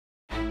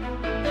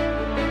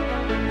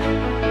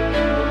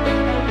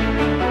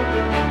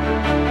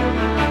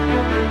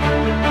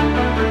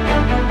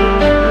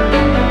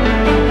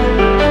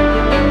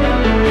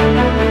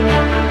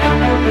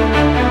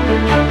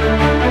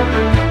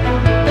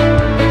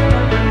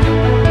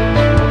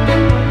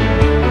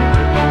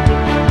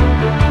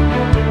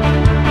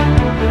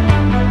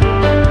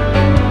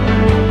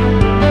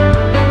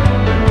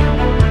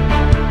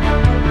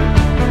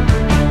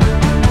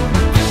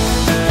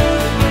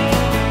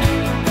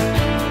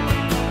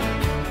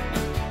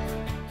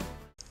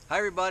Hi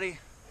everybody,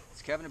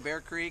 it's Kevin at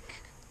Bear Creek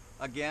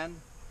again.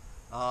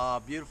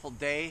 Beautiful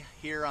day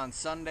here on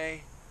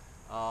Sunday.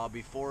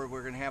 Before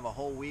we're going to have a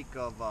whole week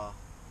of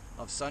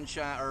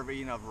sunshine, or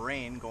of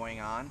rain going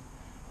on.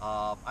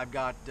 I've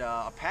got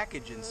a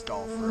package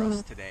installed for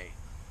us today.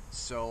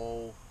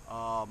 So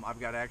I've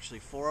got actually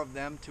 4 of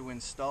them to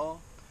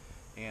install,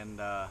 and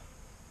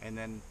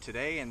then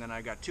today, and then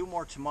I got 2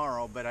 more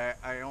tomorrow. But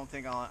I don't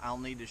think I'll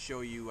need to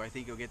show you. I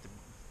think you'll get the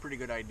pretty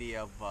good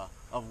idea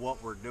of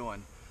what we're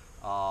doing.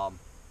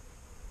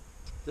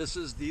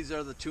 These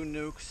are the 2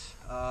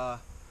 nukes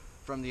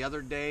from the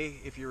other day.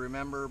 If you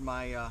remember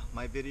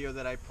my video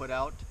that I put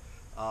out,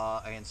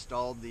 I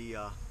installed the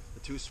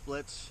 2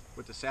 splits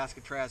with the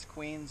Saskatraz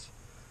queens,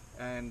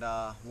 and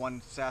one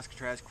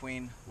Saskatraz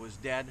queen was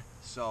dead,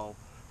 so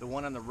the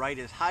one on the right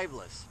is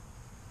hiveless.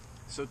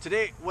 So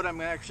today what I'm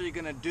actually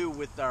going to do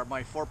with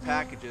my 4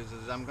 packages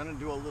is I'm going to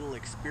do a little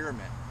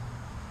experiment.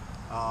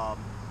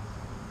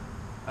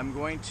 I'm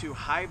going to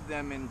hive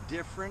them in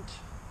different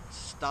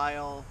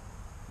style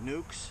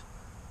nukes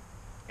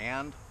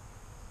and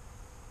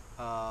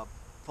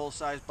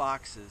full-size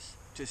boxes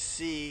to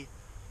see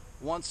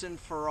once and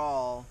for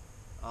all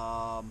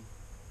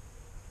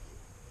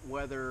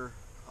whether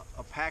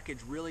a package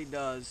really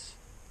does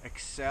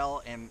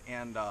excel and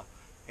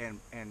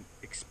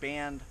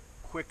expand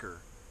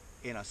quicker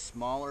in a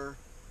smaller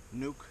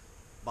nuke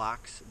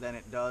box than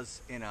it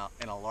does in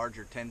a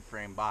larger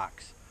 10-frame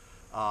box.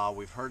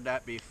 We've heard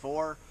that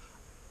before.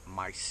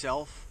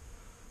 Myself,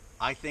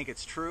 I think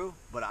it's true,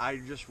 but I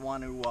just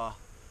want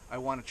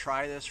to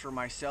try this for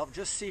myself,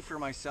 just see for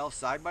myself,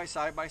 side by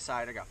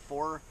side. I got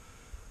four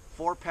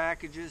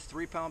packages,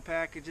 3-pound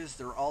packages.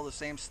 They're all the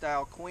same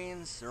style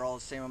queens. They're all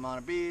the same amount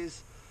of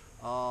bees.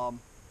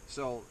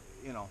 So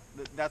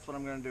that's what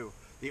I'm going to do.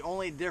 The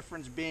only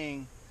difference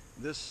being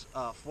this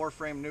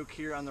 4-frame nuke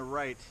here on the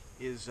right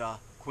is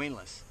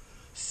queenless.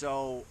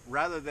 So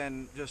rather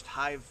than just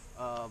hive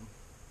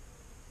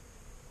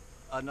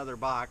another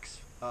box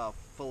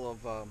full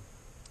of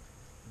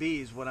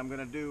bees, what I'm going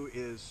to do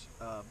is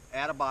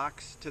add a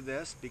box to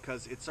this,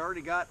 because it's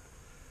already got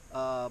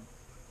a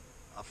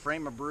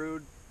frame of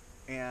brood,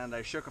 and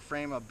I shook a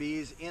frame of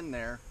bees in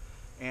there,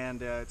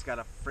 and it's got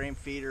a frame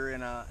feeder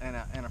and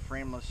a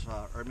frameless,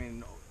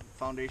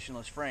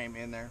 foundationless frame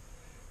in there,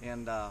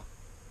 and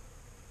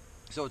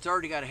so it's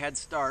already got a head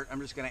start. I'm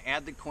just going to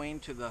add the queen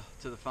to the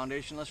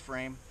foundationless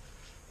frame,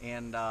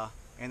 and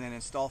then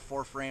install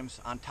 4 frames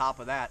on top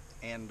of that,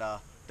 and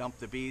dump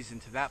the bees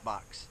into that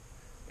box,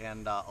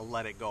 and I'll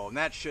let it go. And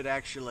that should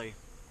actually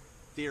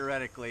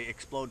theoretically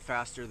explode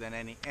faster than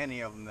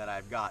any of them that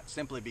I've got,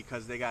 simply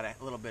because they got a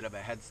little bit of a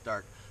head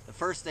start. The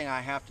first thing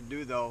I have to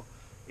do though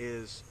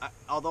is,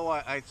 although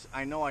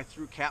I know I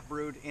threw cat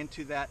brood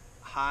into that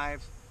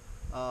hive,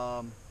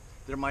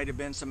 there might have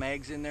been some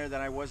eggs in there that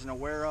I wasn't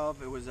aware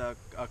of. It was a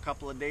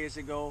couple of days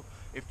ago.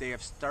 If they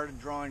have started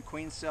drawing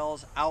queen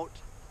cells out,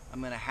 I'm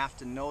going to have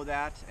to know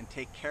that and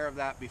take care of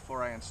that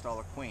before I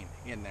install a queen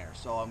in there.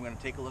 So I'm going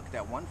to take a look at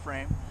that 1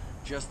 frame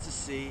just to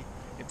see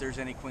if there's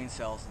any queen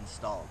cells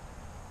installed.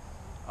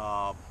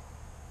 On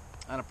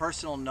a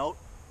personal note,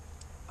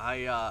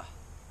 you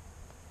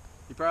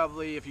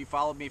probably, if you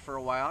followed me for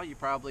a while, you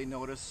probably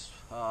notice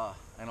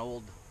an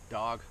old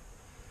dog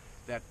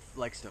that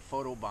likes to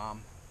photobomb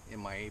in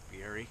my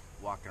apiary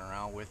walking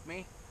around with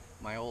me.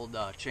 My old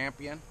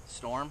champion,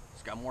 Storm.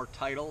 He's got more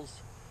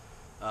titles,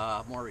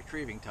 more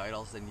retrieving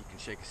titles than you can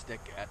shake a stick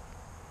at.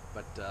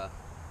 But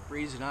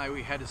Breeze and I,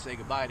 we had to say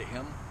goodbye to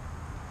him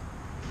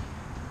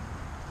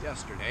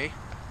yesterday,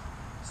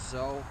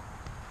 so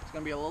it's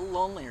gonna be a little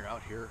lonelier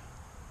out here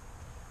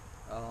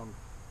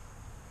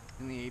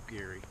in the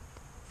apiary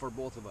for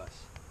both of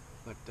us.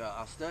 But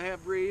I'll still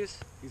have Breeze.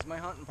 He's my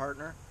hunting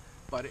partner.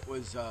 But it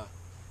was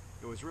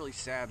really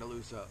sad to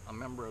lose a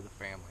member of the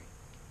family.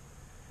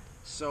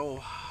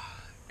 So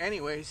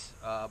anyways,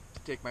 to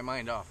take my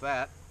mind off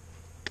that,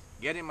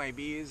 get in my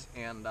bees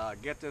and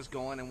get this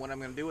going. And what I'm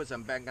going to do is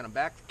I'm going to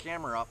back the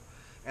camera up,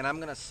 and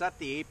I'm going to set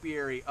the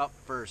apiary up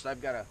first.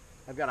 I've got a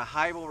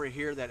hive over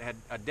here that had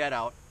a dead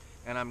out,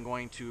 and I'm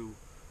going to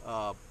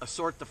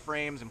assort the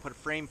frames and put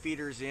frame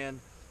feeders in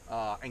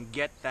and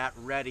get that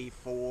ready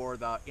for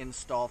the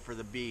install for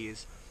the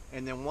bees.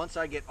 And then once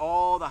I get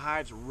all the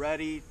hives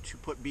ready to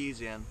put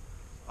bees in,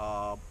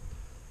 I'll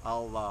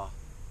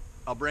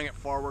bring it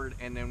forward,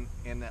 and then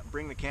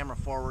bring the camera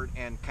forward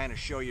and kind of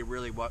show you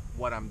really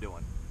what I'm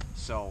doing.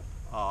 So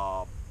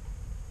I'm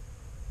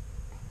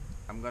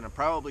going to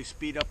probably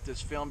speed up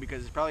this film,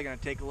 because it's probably going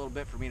to take a little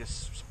bit for me to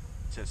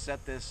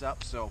set this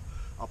up. So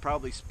I'll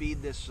probably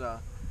speed this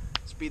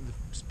speed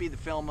the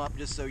film up,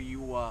 just so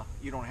you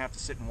don't have to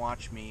sit and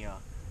watch me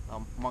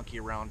monkey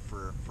around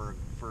for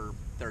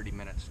 30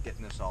 minutes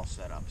getting this all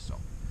set up. So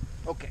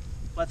okay,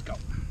 let's go.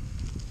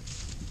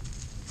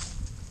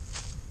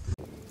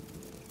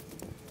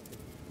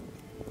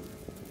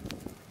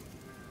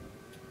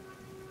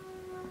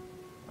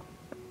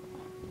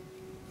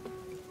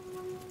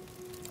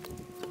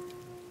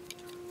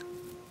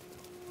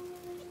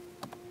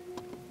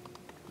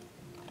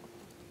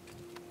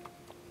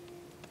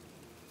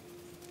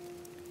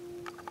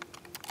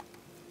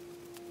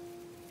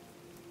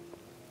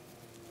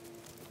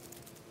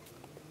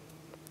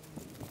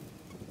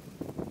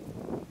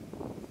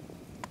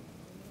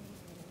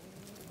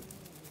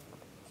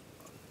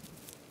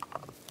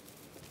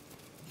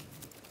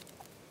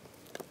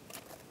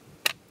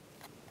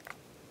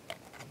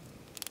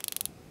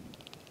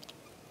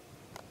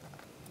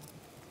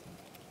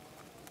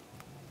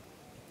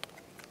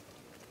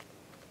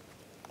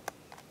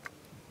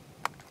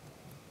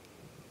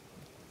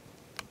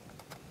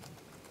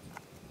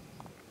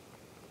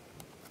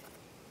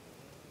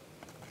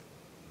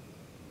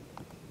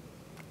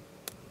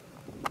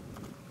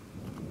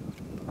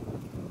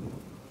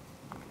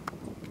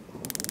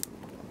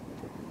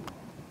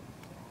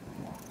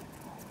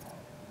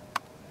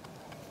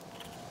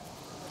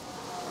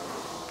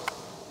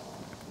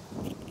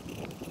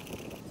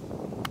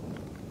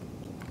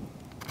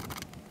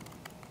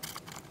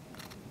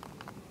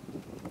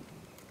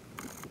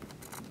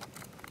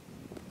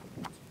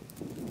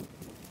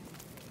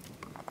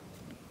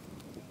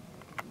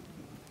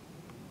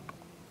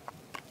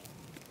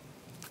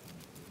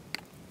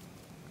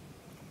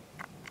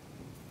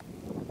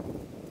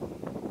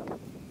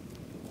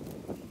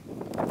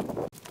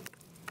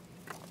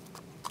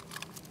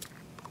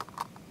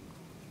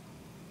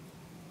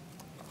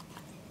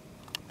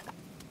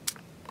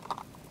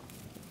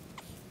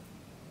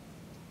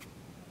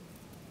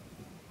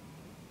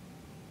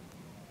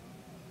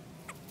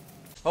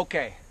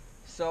 Okay,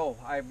 so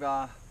I've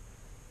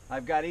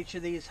got each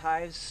of these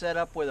hives set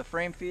up with a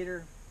frame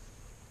feeder,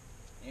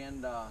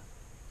 and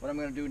what I'm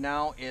going to do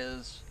now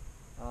is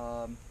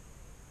um,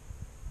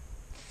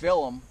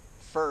 fill them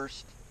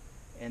first,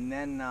 and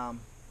then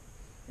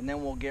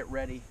we'll get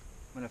ready.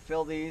 I'm going to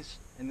fill these,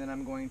 and then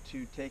I'm going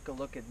to take a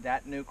look at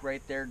that nuke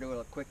right there, do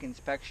a quick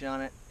inspection on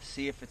it,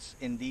 see if it's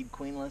indeed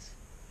queenless,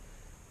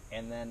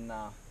 and then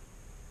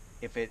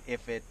if it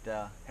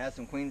has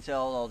some queen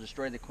cells, I'll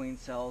destroy the queen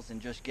cells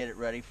and just get it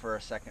ready for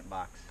a second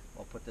box.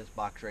 I'll put this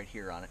box right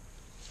here on it.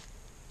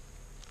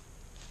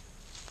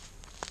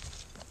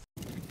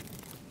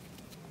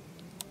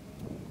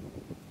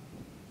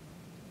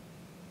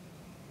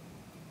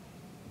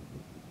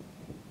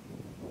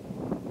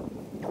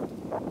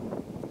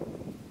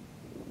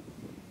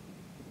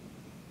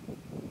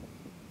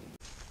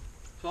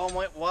 So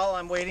while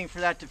I'm waiting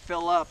for that to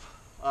fill up,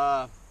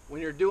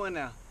 when you're doing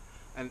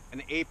an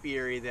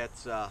apiary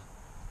that's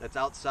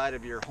outside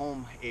of your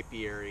home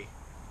apiary,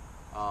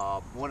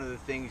 one of the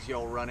things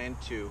you'll run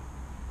into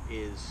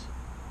is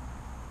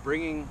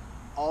bringing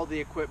all the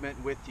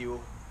equipment with you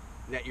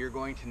that you're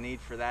going to need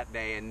for that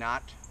day, and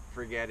not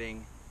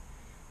forgetting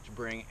to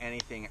bring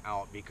anything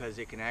out, because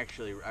it can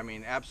actually, I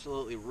mean,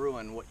 absolutely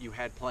ruin what you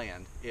had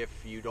planned if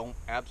you don't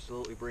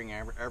absolutely bring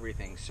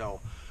everything. So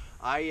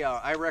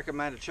I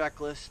recommend a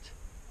checklist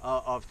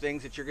of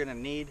things that you're going to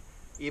need,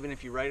 even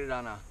if you write it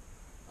on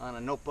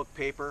a notebook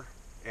paper,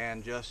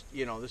 and just,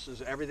 you know, this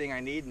is everything I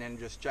need, and then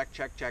just check.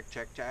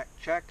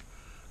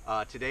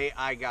 Today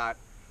I got,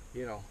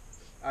 you know,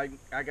 I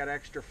got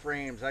extra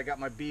frames, I got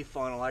my bee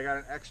funnel, I got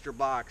an extra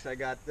box, I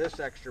got this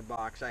extra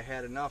box, I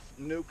had enough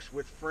nukes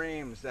with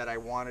frames that I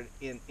wanted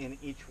in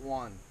each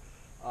one.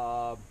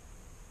 I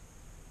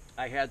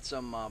had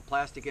some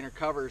plastic inner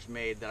covers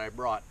made that I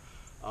brought.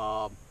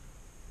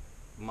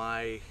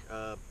 My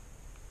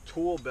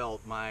tool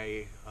belt,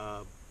 my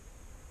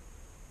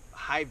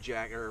hive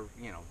jacket, or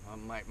you know,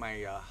 my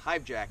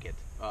hive jacket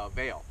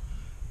veil,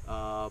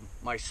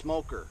 my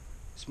smoker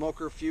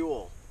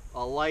fuel,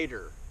 a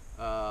lighter,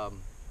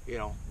 you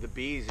know, the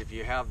bees, if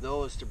you have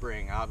those to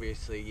bring,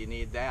 obviously you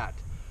need that.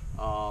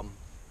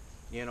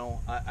 You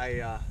know,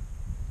 I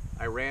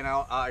ran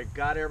out, I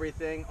got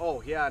everything.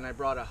 Oh yeah, and I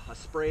brought a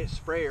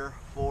sprayer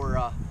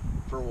for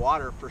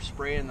water, for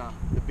spraying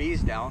the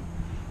bees down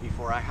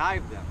before I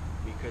hive them,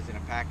 because in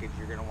a package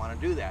you're going to want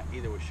to do that,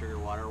 either with sugar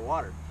water or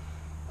water.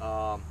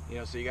 You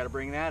know, so you got to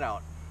bring that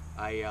out.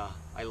 I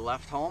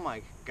left home,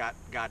 I got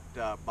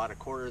about a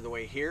quarter of the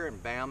way here,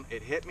 and bam,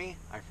 it hit me.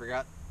 I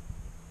forgot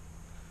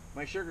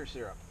my sugar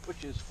syrup,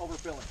 which is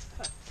overfilling.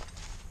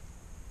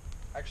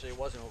 Actually, it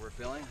wasn't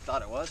overfilling, I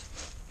thought it was.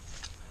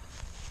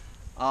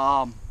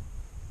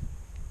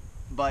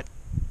 But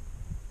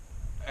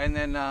and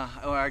then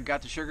I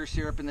got the sugar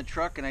syrup in the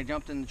truck, and I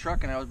jumped in the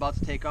truck, and I was about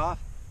to take off.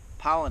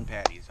 Pollen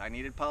patties. I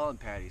needed pollen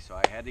patties, so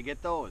I had to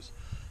get those.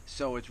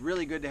 So it's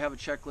really good to have a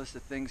checklist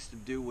of things to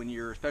do when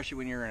you're, especially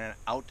when you're in an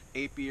out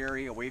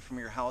apiary away from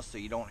your house, so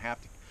you don't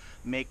have to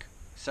make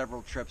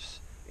several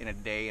trips in a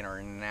day or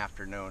in an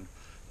afternoon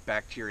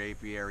back to your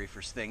apiary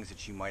for things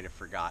that you might have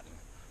forgotten.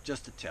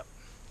 Just a tip.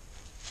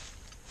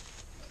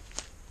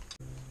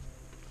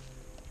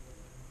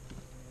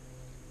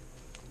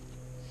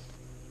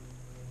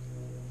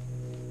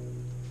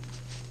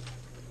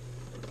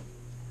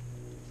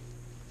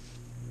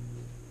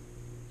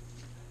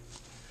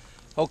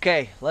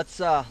 Okay, let's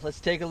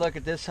take a look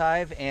at this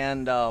hive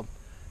and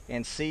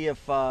see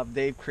if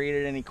they've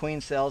created any queen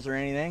cells or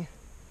anything.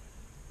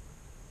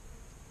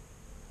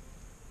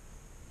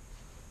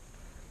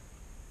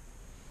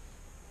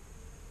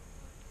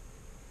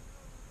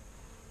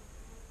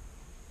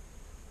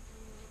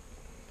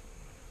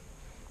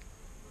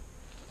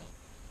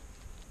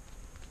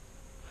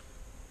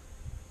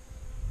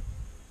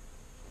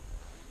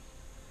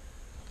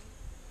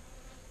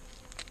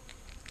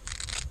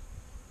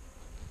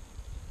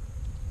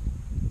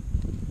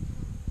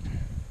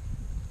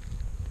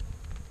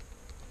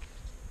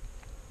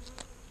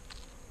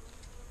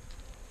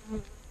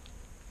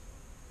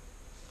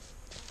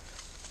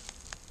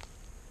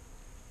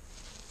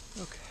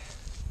 Okay.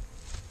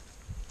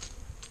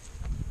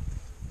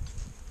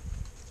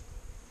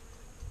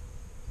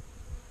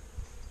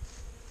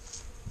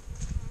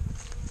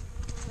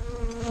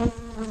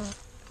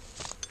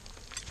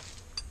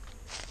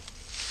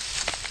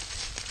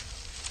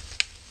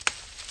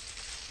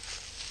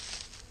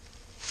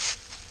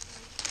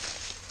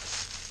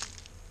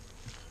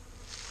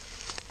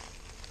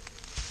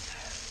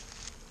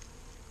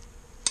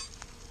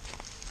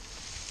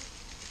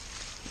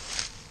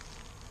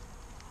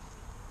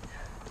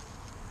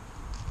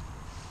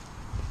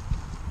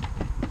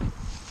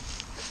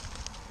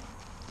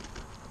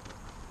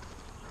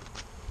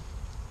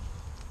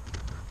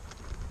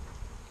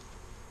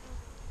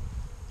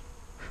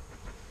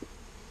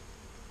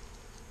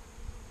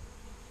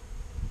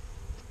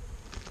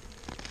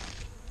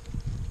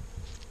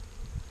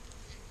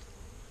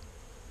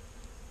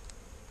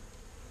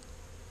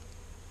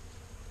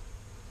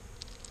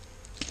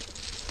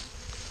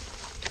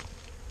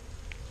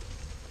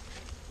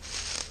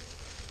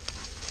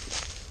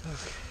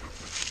 Okay.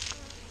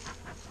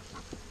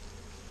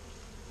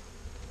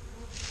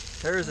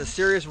 There's a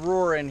serious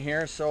roar in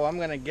here, so I'm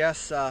gonna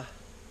guess.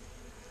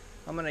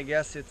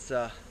 It's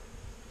it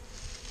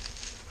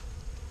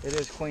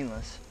is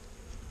queenless.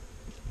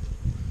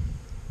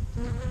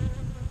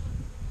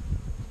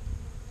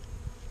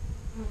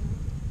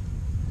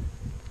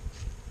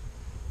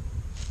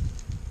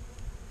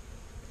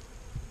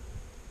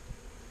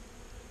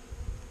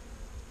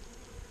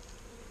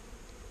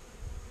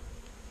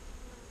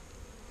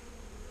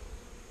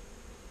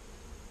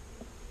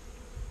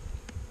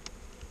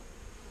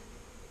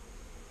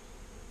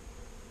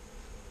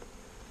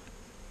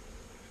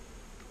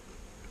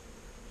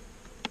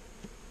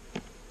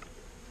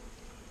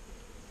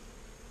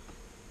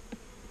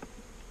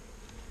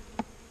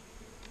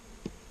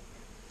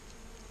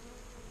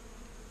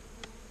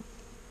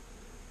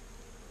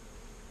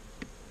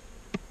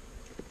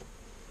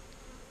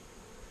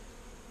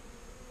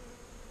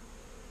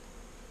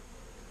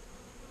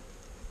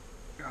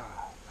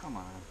 Oh, come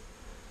on.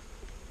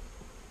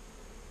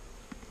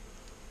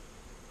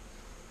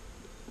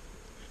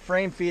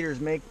 Frame feeders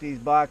make these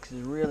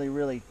boxes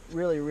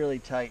really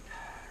tight.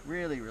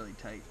 Really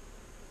tight.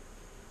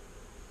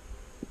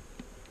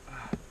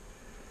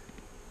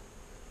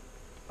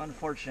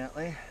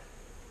 Unfortunately.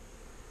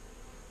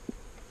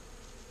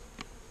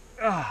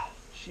 Ah, oh,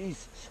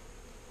 Jesus.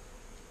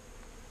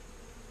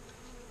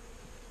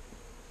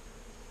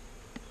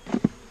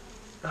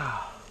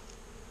 Ah. Oh.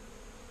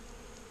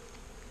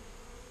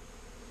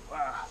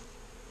 Wow.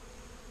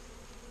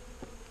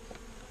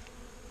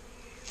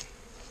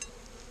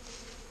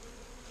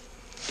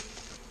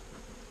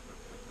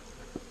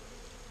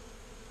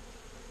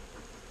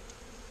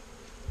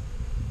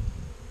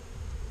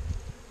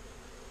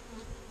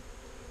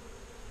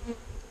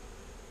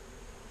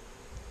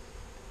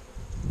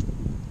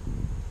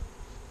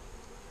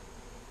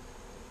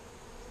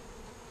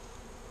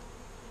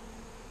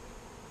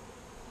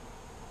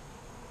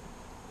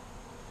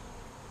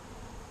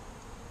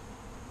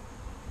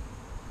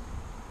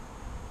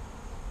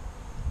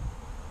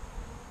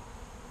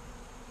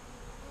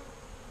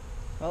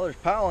 Well, there's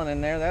pollen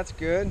in there, that's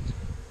good.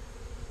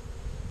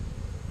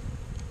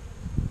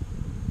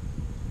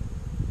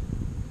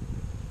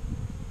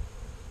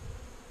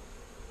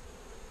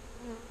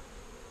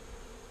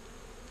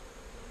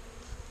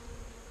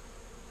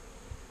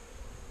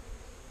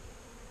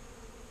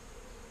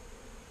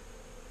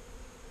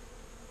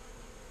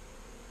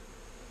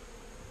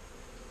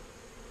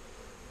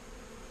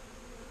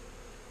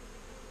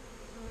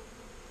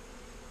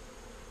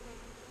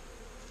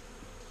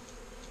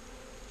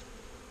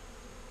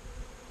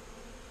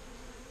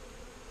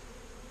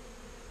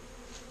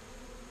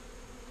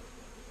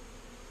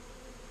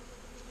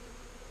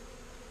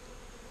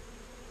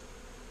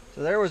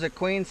 So there was a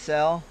queen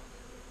cell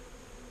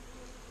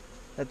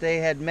that they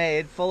had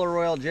made full of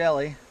royal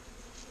jelly.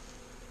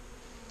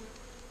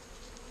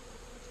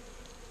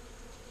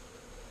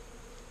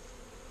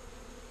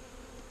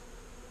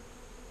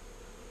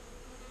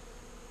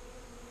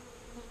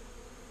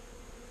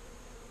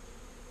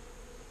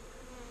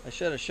 I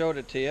should have showed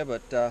it to you,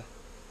 but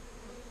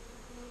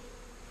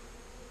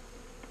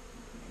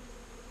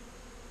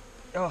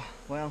oh,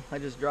 well, I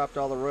just dropped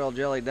all the royal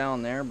jelly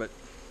down there, but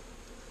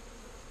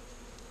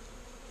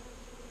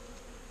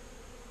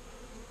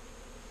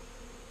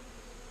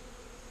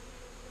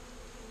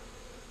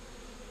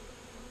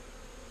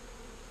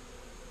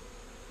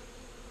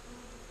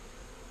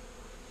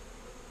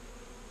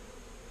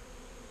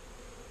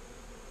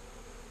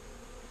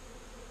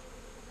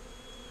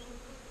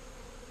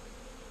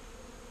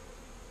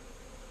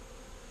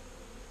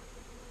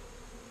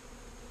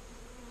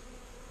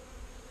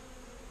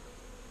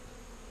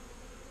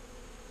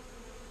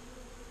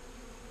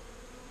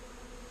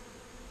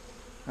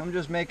I'm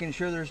just making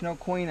sure there's no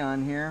queen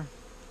on here.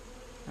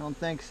 I don't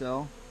think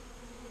so.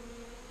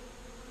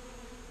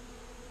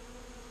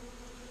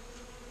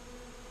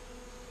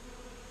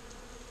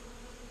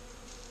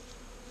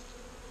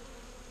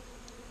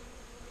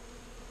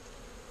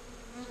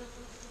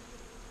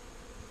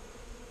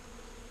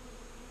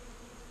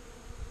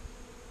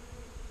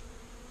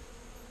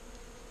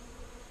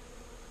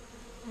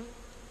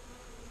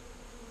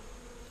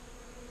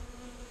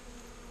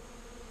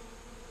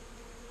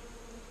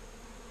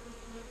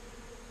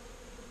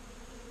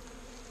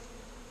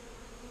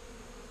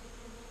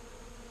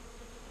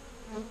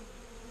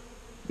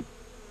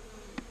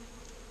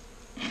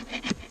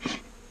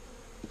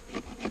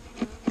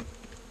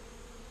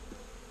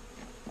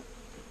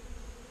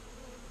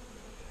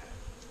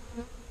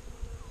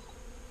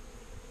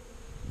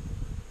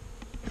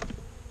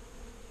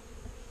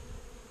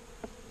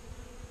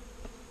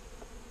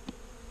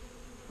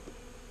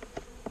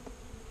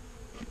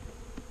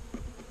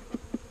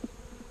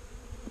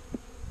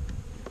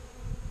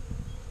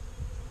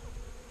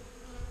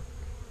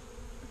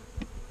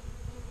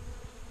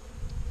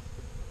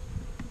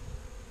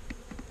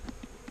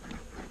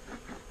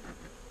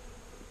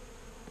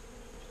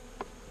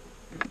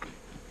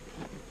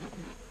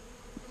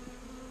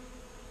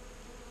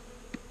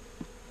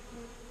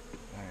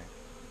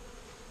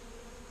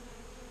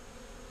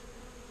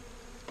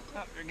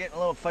 Oh, they're getting a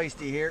little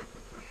feisty here.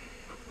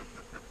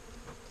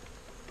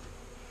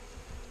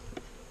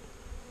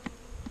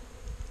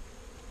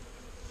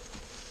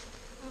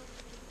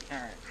 All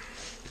right,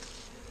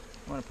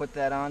 I'm going to put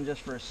that on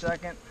just for a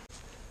second.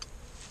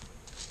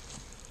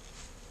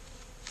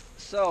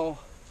 So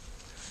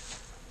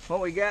what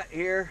we got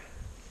here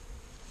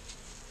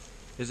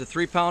is a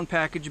 3-pound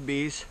package of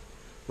bees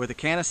with a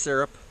can of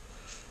syrup,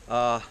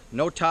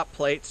 no top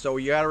plate, so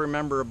you got to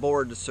remember a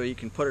board so you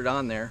can put it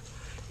on there.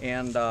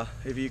 And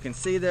if you can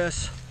see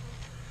this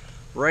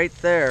right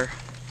there,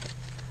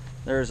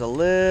 there's a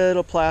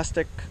little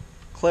plastic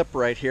clip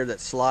right here that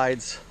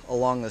slides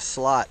along the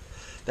slot.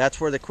 That's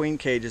where the queen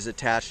cage is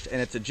attached, and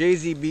it's a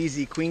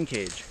JZBZ queen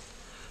cage.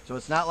 So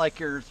it's not like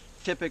your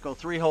typical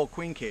 3-hole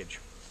queen cage.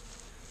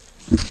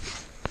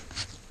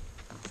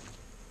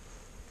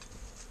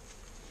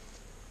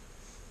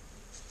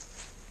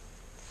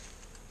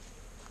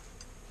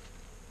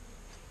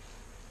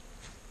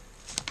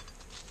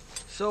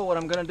 So what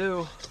I'm going to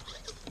do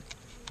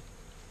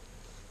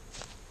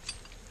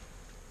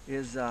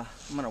is I'm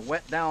going to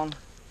wet down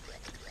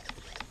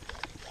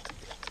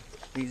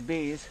these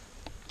bees.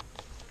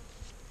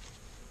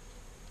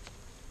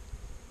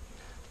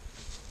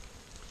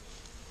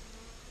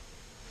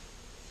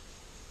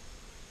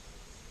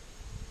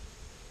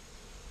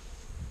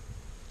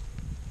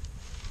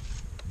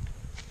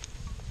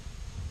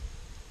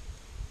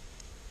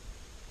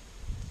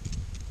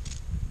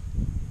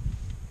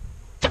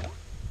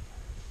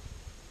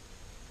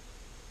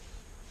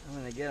 I'm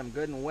going to get them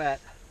good and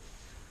wet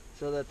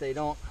so that they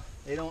don't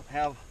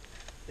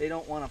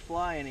want to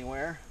fly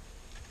anywhere.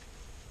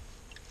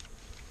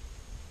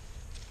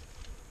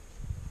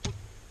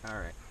 All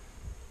right.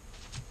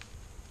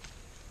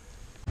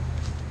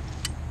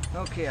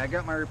 Okay, I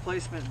got my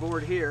replacement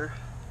board here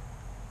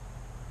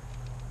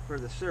for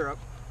the syrup.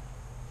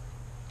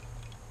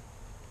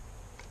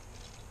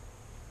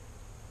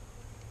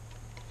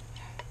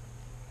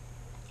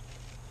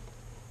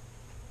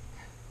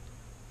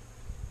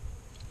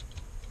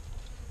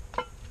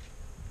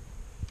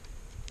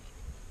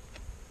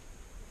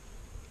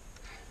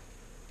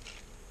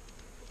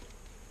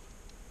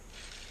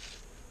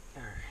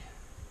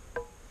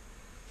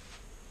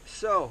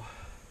 So,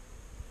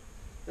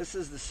 this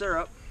is the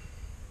syrup.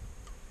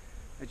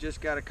 I just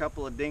got a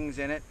couple of dings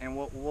in it, and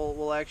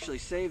we'll actually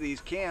save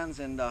these cans,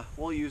 and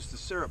we'll use the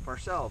syrup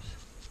ourselves.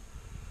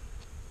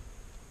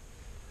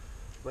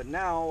 But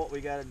now what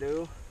we got to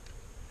do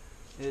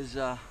is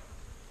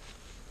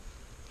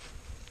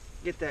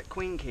get that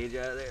queen cage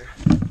out of there.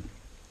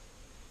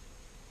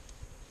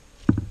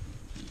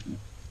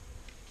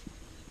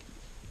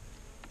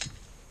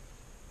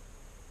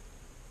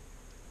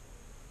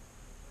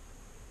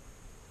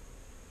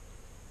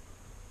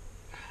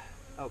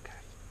 Okay.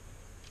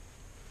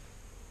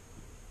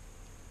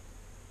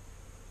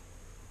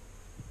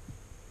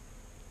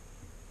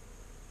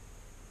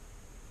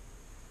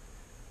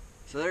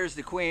 So there's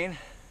the queen,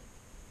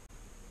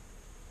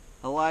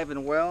 alive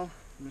and well.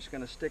 I'm just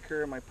going to stick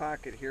her in my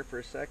pocket here for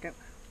a second.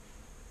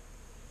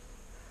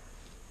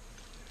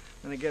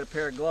 I'm going to get a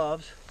pair of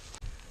gloves.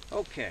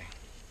 Okay.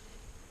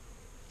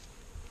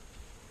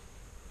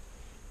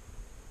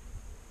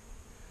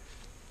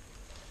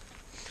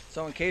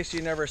 So in case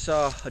you never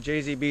saw a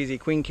JZBZ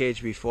queen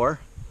cage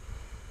before,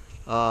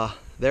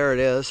 there it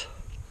is.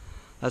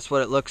 That's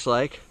what it looks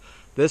like.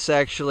 This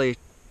actually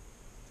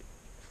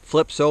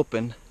flips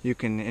open. You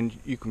can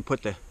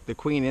put the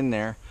queen in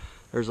there.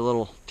 There's a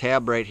little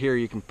tab right here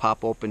you can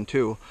pop open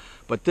too.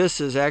 But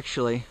this is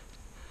actually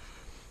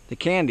the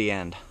candy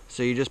end.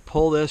 So you just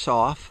pull this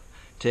off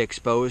to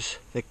expose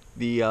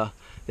the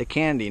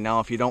candy.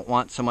 Now if you don't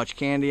want so much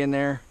candy in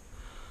there,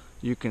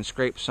 you can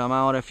scrape some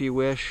out if you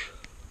wish.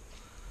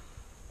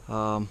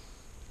 I'm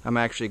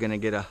actually going to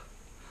get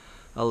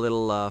a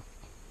little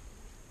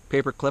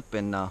paper clip,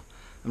 and I'm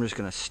just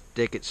going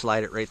to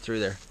slide it right through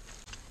there.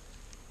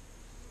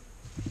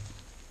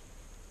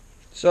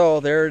 So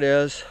there it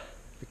is.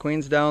 The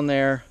queen's down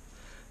there.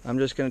 I'm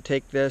just going to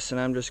take this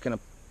and I'm just going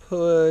to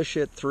push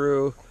it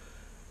through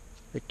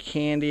the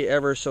candy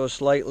ever so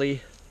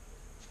slightly,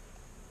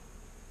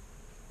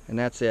 and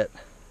that's it.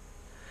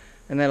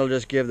 And that'll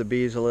just give the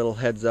bees a little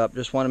heads up.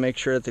 Just want to make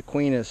sure that the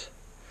queen is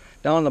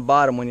down on the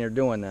bottom when you're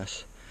doing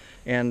this,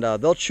 and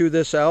they'll chew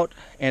this out,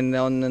 and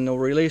then they'll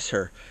release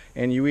her.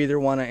 And you either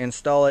want to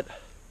install it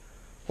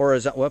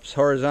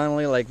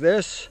horizontally like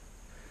this,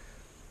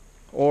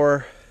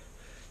 or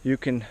you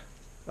can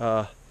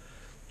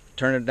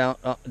turn it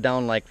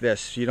down like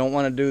this. You don't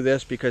want to do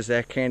this because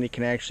that candy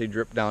can actually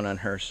drip down on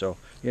her, so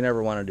you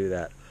never want to do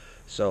that.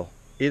 So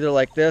either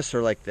like this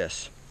or like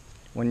this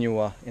when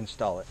you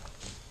install it.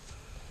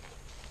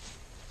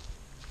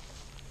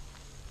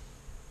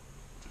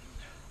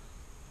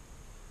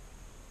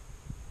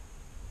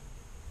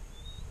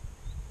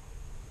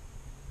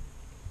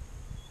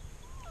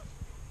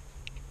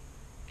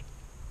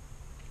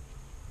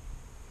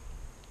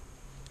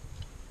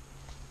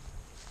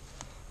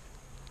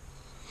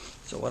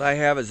 So what I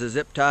have is a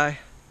zip tie,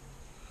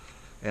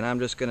 and I'm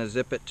just going to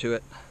zip it to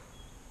it.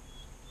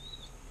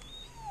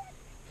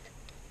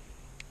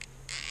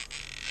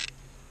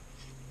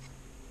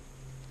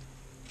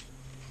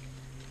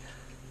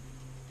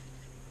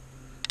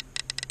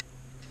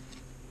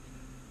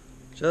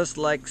 Just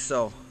like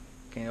so.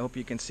 Okay, I hope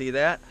you can see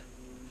that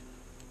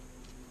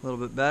a little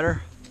bit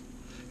better.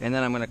 And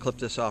then I'm going to clip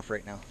this off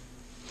right now.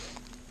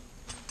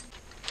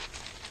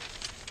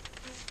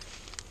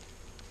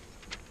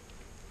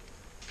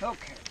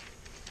 Okay,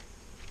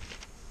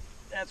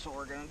 that's what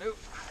we're going to do.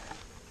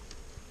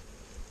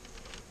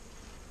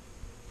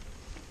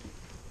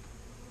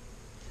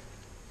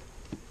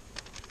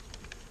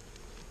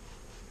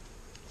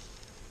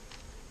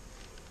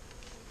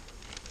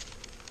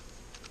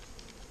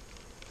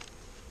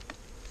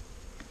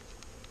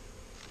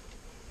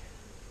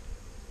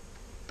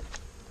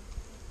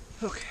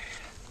 Okay.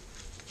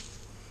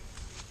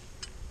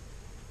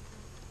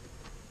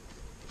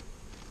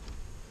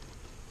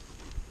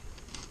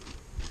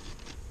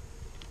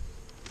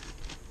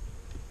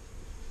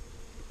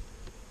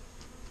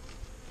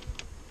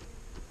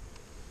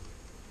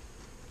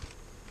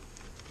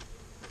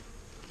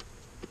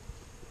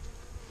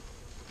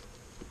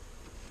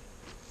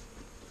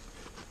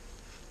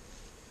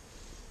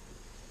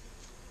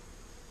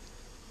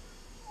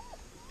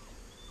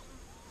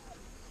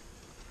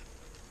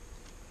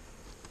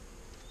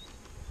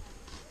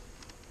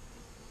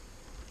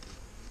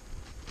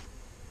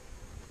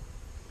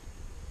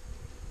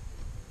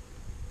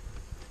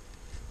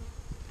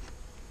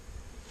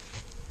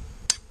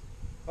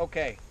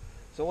 Okay,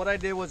 so what I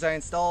did was I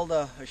installed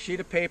a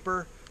sheet of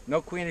paper,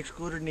 no queen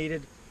excluder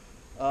needed,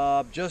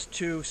 just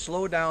to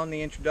slow down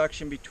the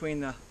introduction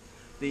between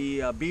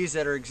the bees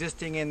that are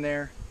existing in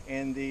there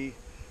and the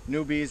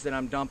new bees that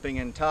I'm dumping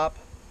in top.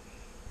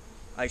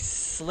 I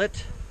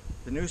slit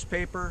the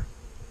newspaper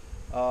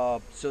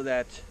so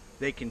that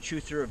they can chew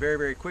through it very,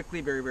 very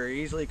quickly, very,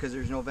 very easily, because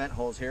there's no vent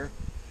holes here,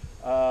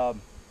 and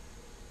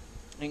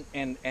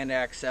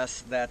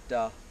access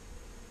that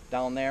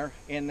down there.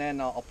 And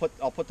then I'll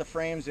put the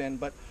frames in.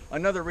 But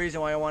another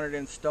reason why I wanted to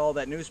install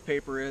that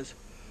newspaper is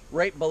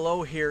right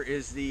below here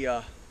is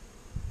the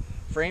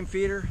frame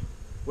feeder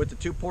with the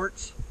 2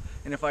 ports,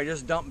 and if I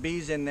just dump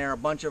bees in there, a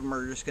bunch of them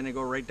are just going to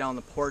go right down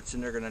the ports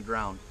and they're going to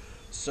drown.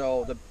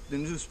 So the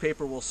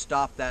newspaper will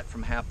stop that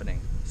from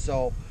happening.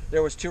 So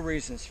there was 2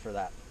 reasons for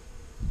that.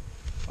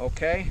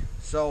 Okay,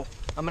 so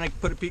I'm going to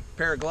put a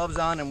pair of gloves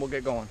on and we'll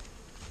get going.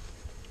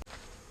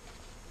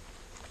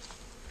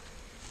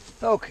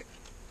 Okay.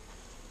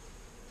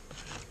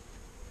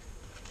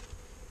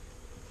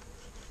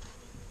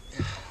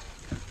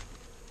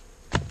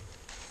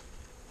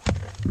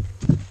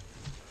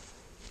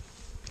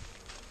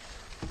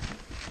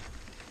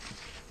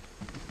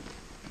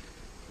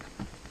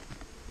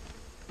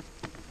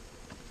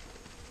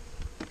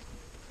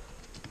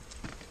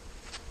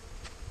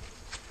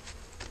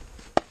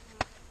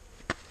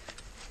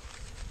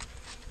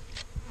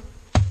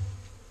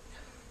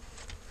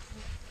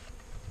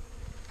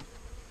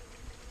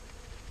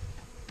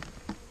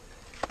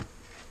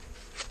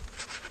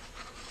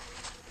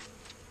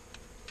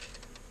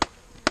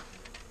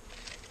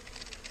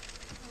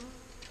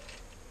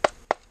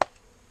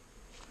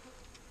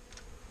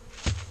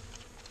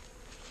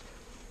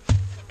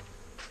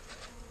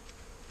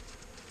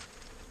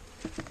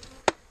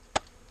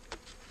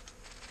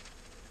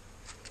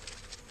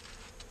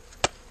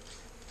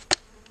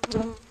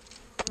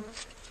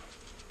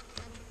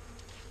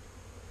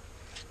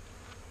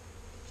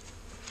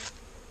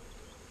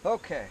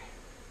 Okay.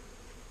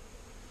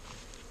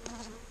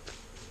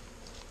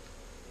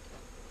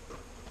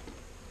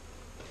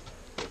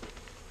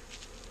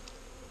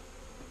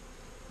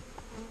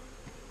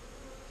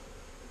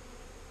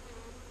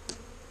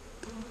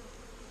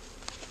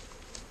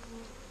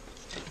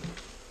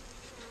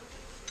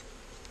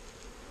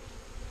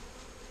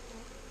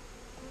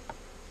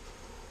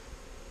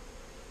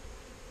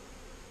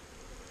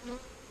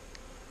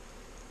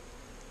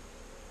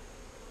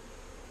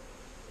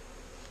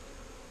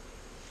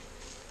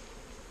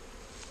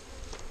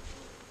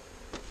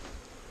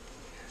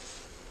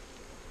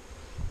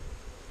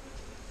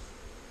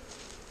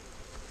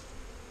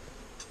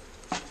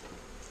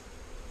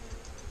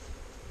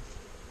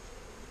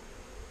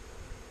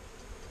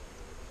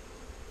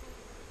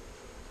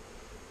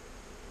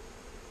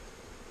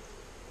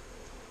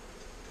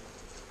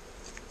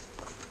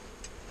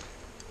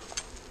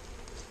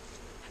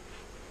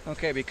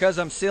 Okay, because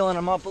I'm sealing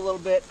them up a little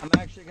bit, I'm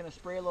actually going to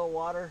spray a little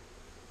water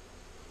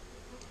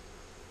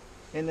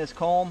in this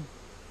comb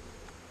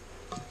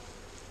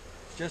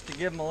just to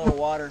give them a little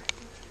water.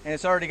 And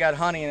it's already got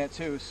honey in it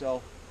too,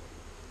 so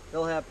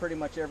they'll have pretty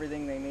much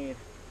everything they need.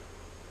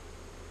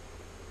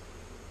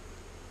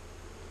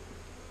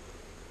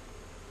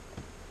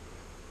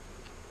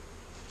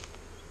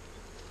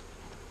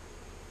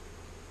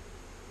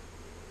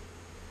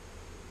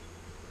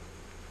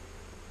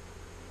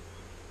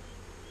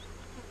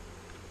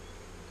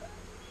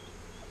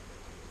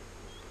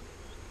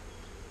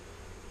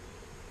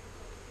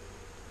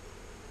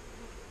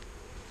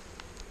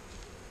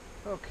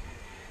 Okay.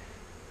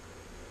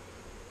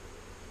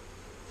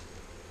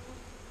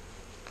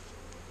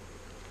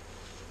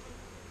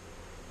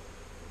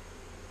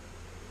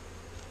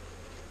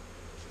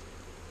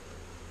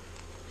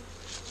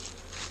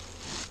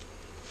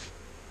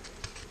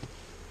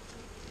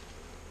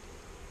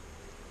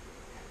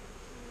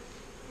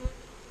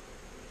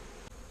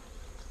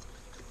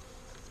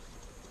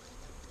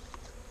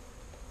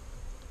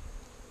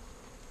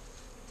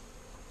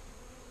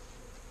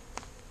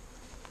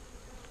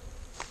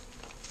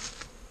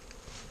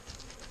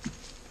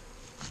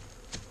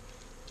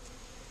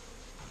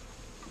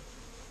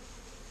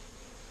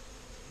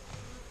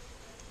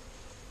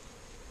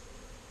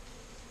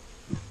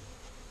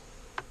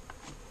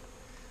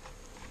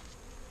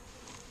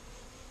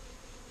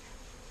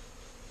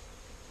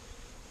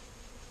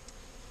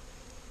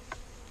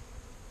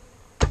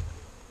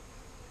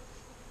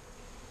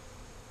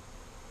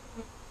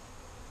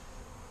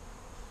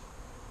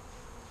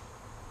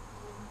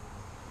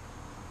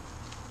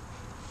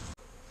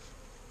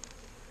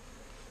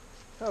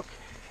 Okay.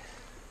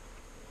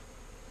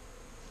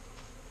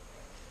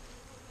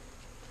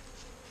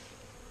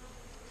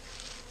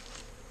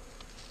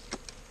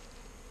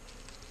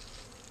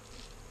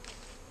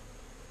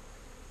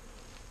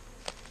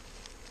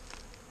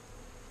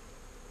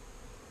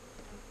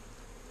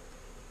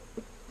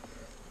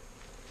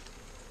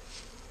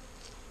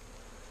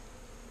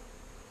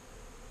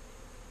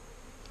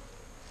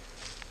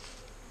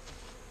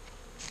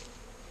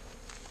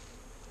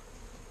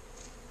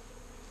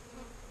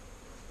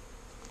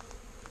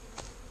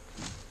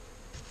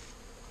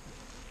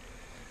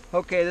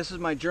 Okay, this is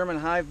my German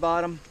hive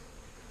bottom.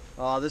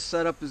 This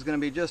setup is going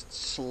to be just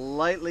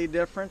slightly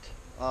different.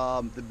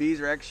 The bees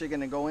are actually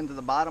going to go into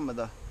the bottom of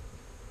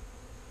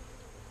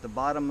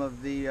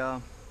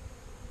the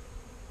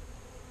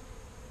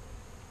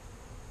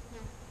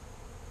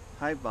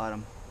hive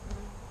bottom.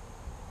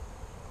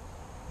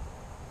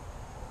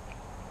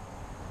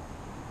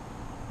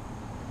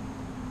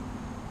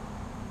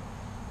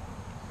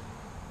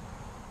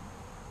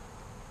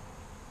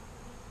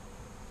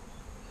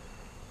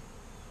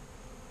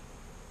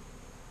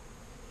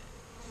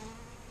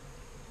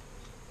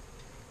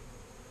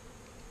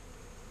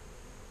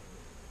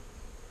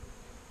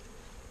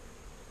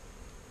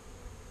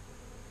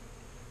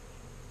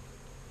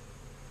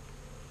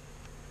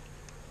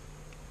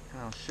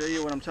 I'll show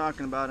you what I'm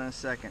talking about in a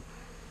second.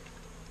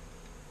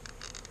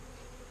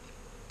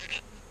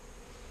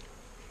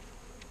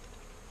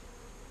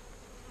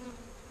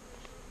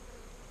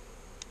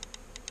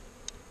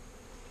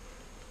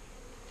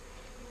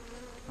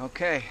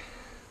 Okay,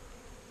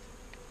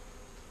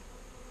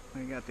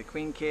 we got the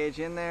queen cage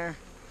in there,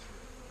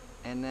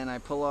 and then I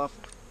pull off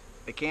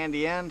the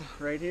candy end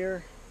right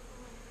here.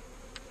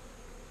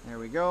 There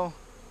we go.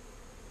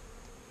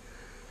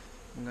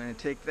 I'm going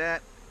to take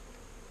that,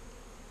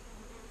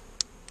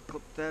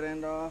 clip that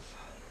end off,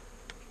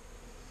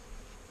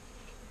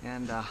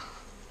 and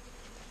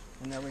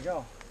there we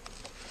go.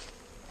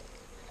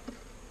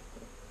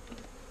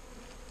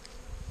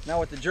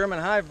 Now with the German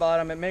hive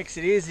bottom, it makes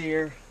it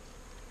easier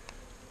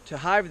to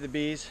hive the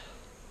bees,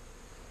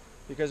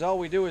 because all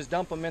we do is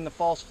dump them in the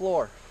false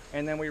floor,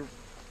 and then we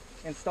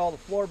install the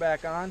floor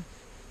back on,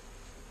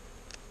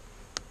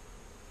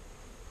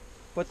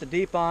 put the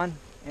deep on,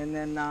 and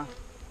then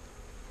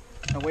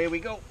away we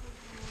go.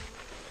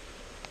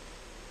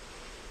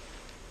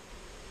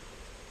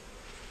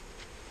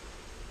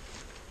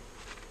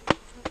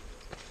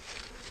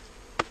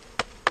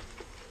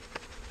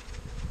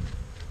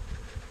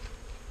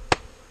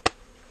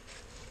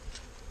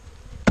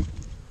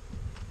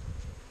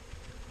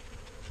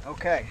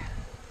 Okay,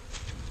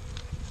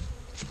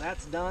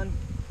 that's done.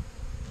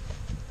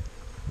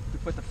 We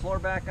put the floor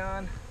back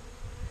on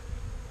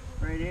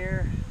right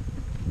here.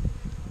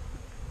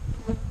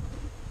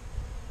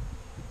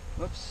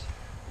 Whoops.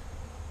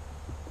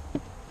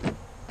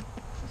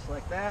 Just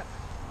like that.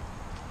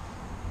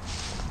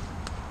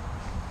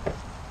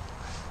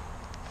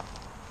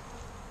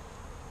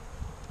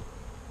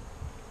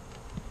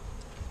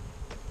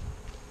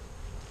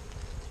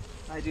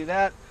 I do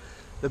that,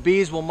 the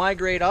bees will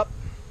migrate up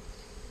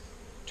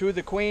to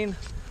the queen.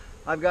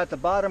 I've got the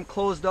bottom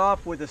closed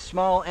off with a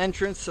small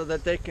entrance so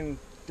that they can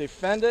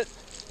defend it.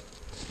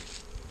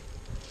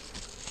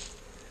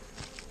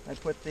 I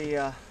put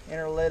the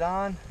inner lid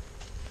on.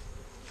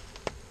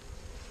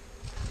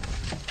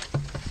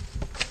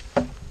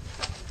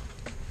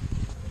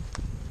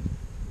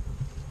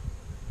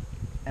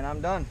 And I'm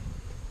done.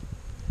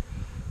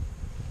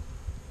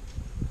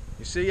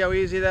 You see how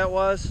easy that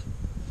was?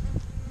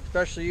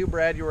 Especially you,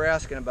 Brad, you were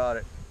asking about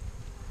it.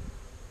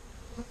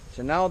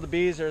 So now the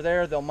bees are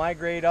there, they'll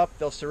migrate up,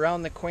 they'll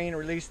surround the queen,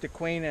 release the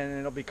queen, and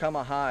it'll become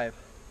a hive.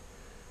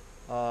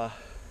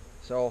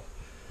 So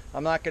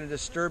I'm not going to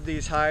disturb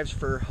these hives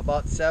for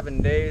about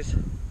 7 days.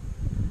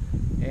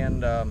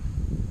 And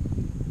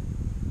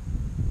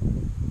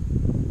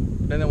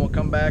then we'll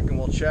come back and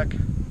we'll check,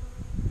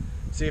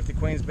 see if the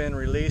queen's been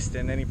released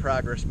and any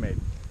progress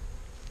made.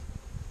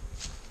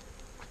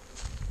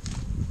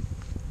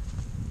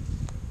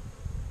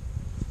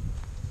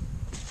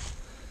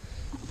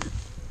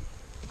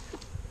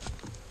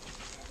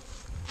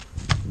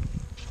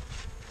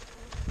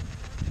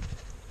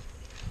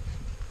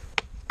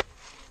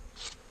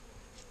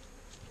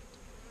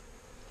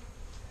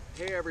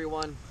 Hey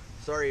everyone,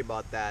 sorry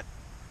about that.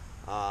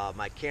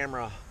 My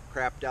camera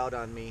crapped out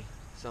on me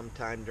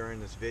sometime during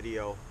this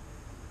video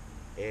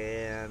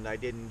and I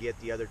didn't get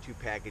the other 2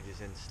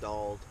 packages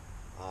installed.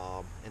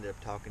 Ended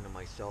up talking to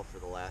myself for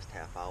the last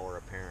half hour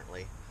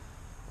apparently.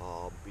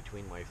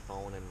 Between my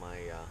phone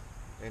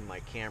and my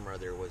camera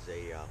there was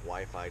a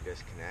Wi-Fi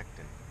disconnect,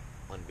 and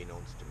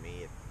unbeknownst to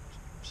me it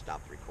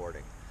stopped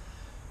recording.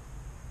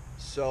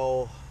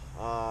 So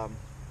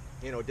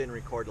you know, didn't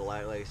record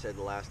like I said,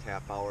 the last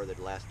half hour,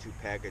 the last 2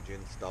 package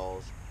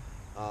installs.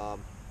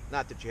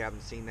 Not that you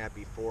haven't seen that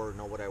before,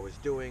 know what I was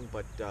doing,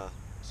 but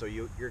so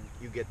you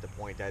get the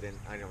point. I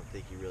don't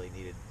think you really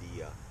needed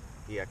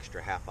the extra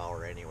half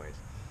hour anyways.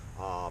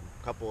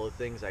 Couple of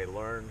things I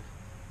learned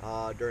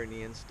during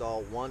the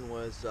install. One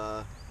was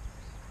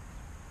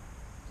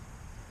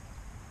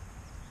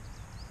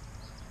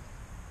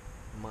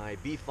my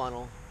bee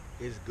funnel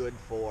is good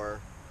for,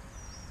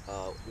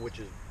 which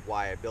is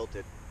why I built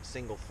it,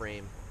 single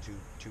frame to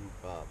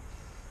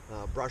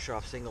brush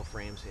off single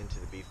frames into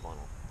the bee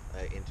funnel,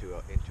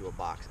 into a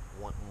box,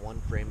 one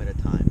frame at a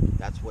time.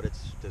 That's what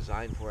it's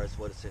designed for. That's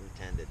what it's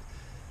intended.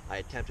 I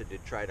attempted to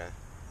try to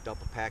dump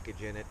a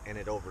package in it, and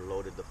it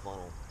overloaded the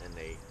funnel, and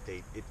it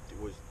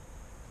was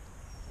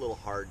a little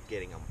hard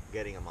getting them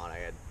out. I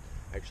had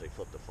actually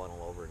flipped the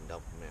funnel over and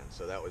dumped them in,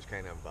 so that was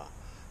kind of a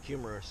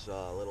humorous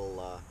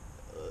little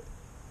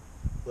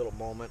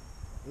moment.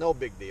 No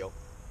big deal.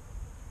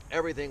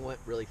 Everything went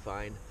really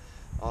fine.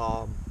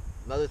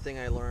 Another thing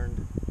I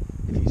learned,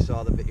 if you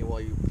saw the video, well,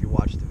 if you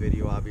watched the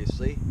video,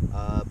 obviously,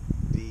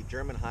 the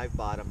German Hive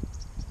bottom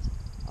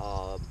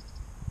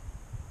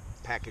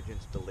package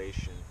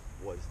installation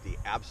was the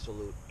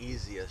absolute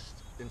easiest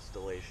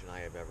installation I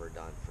have ever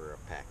done for a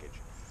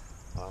package.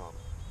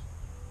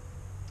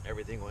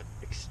 Everything went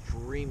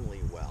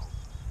extremely well.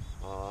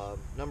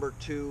 Number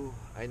two,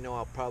 I know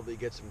I'll probably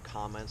get some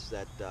comments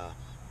that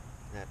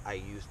I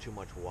use too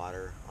much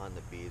water on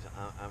the bees.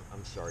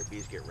 I'm sorry,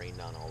 bees get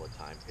rained on all the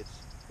time.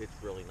 It's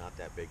really not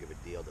that big of a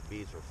deal. The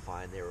bees were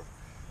fine. They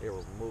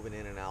were moving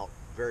in and out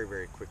very,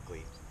 very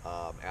quickly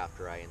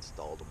after I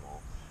installed them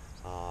all.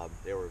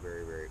 They were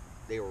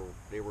they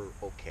were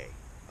okay.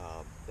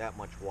 That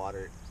much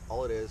water,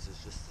 all it is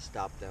just to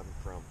stop them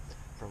from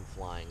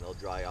flying. They'll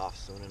dry off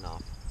soon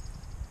enough.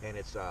 And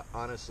it's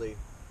honestly,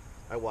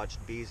 I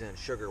watched bees in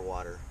sugar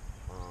water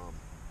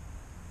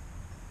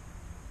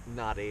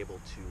not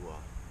able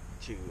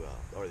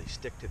or they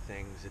stick to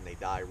things and they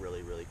die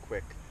really, really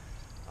quick.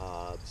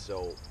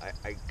 So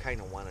I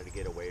kind of wanted to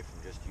get away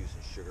from just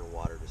using sugar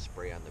water to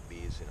spray on the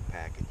bees in a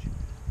package.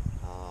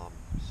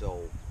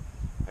 So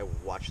I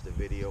watched the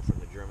video from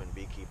the German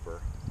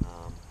beekeeper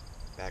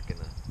back in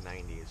the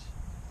 90s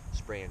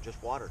spraying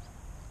just water,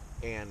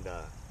 and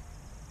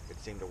it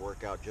seemed to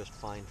work out just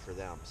fine for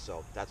them.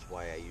 So that's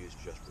why I used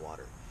just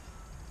water.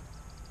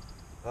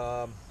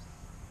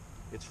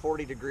 It's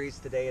 40 degrees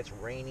today. It's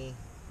rainy.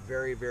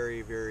 Very,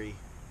 very, very.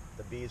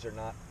 The bees are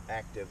not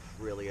active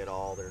really at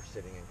all. They're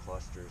sitting in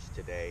clusters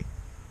today.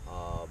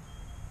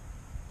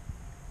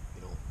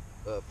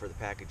 For the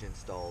package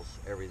installs,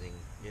 everything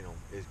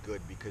is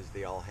good because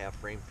they all have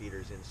frame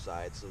feeders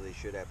inside, so they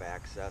should have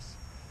access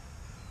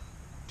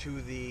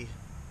to the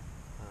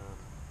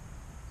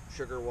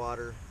sugar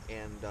water,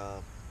 and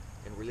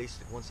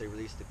once they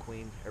release the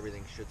queen,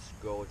 everything should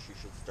go and she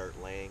should start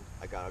laying.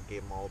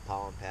 Gave them all the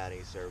pollen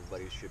patties, so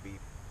everybody should be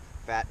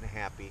fat and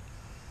happy.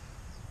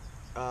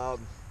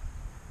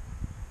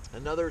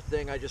 Another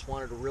thing I just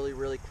wanted to really,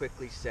 really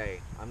quickly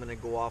say, I'm going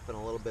to go off on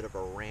a little bit of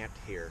a rant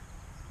here,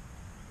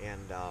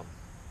 and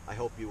I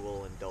hope you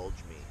will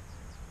indulge me.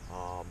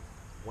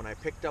 When I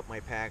picked up my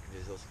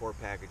packages, those 4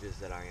 packages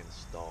that I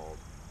installed,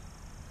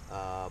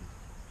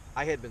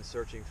 I had been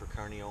searching for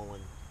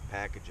Carniolan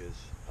packages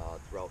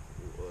throughout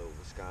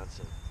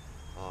Wisconsin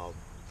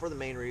for the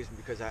main reason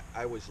because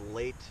I was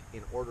late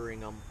in ordering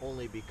them,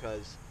 only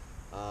because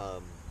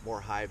more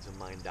hives of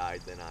mine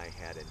died than I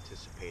had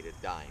anticipated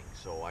dying,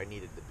 so I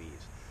needed the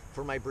bees.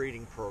 For my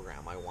breeding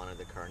program, I wanted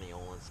the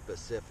Carniolan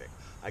specific.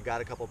 I got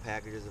a couple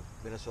packages of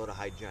Minnesota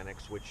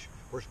Hygienics, which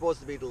were supposed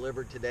to be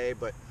delivered today,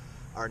 but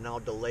are now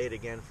delayed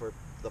again for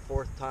the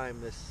 4th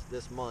time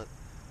this month,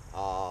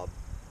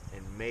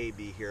 and may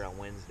be here on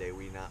Wednesday.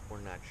 We're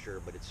not sure,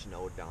 but it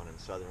snowed down in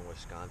southern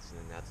Wisconsin,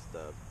 and that's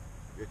the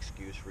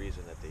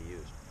reason that they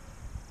used.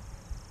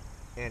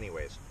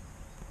 Anyways,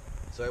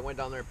 so I went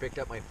down there and picked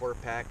up my 4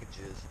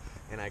 packages,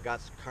 and I got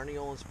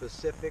Carniolan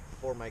specific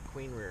for my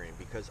queen rearing,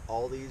 because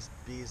all these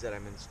bees that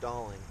I'm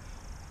installing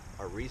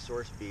are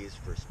resource bees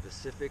for a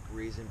specific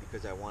reason,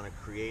 because I want to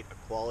create a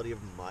quality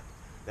of mutt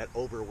that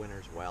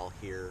overwinters well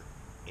here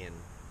in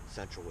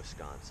central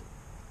Wisconsin.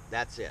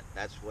 That's it.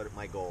 That's what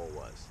my goal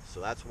was. So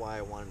that's why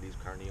I wanted these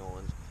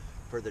Carniolans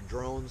for the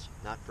drones,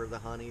 not for the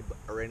honey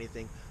or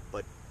anything,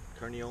 but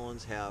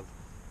Carniolans have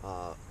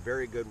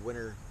very good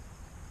winter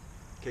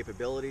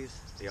capabilities.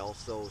 They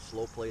also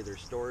slow play their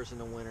stores in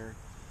the winter,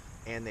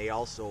 and they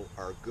also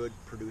are good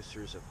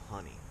producers of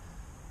honey.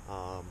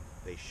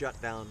 They shut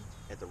down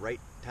at the right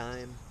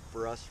time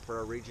for us, for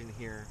our region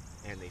here,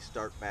 and they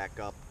start back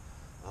up,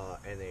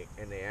 and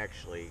they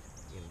actually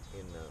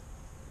in the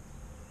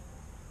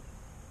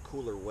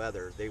cooler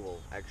weather, they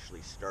will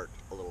actually start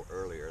a little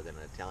earlier than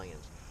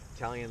Italians.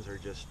 Italians are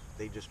just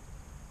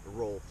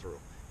roll through.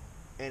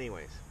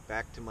 Anyways,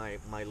 back to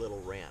my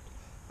little rant.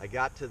 I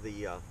got to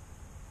the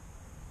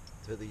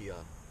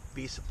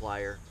bee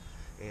supplier,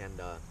 and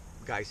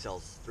guy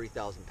sells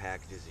 3,000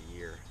 packages a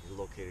year. He's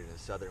located in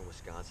southern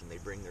Wisconsin. They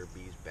bring their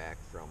bees back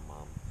from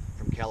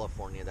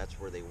California. That's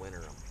where they winter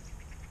them.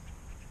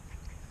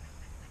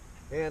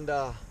 And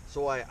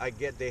so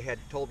they had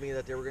told me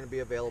that they were going to be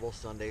available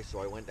Sunday,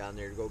 so I went down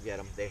there to go get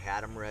them. They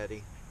had them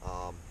ready.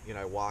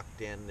 I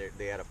walked in.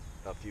 They had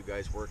a few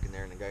guys working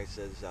there, and the guy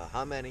says,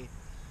 "How many?"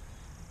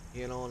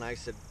 And I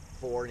said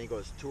 4, and he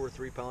goes, 2 or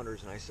 3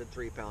 pounders, and I said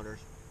 3 pounders.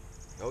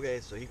 Okay,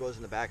 so he goes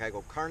in the back. I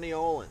go,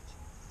 Carniolans.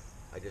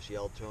 I just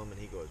yelled to him, and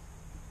he goes,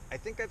 "I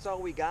think that's all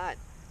we got."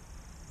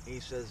 he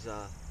says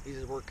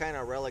we're kind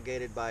of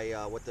relegated by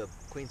what the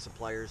queen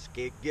suppliers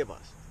give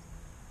us,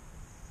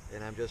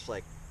 and I'm just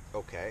like,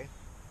 okay,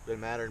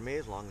 didn't matter to me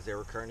as long as they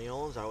were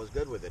Carniolans. I was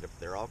good with it. If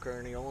they're all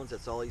Carniolans,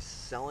 that's all he's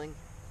selling,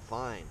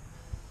 fine.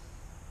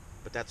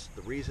 But that's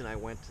the reason I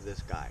went to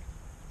this guy,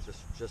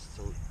 just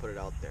to put it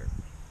out there.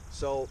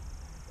 So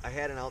I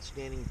had an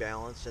outstanding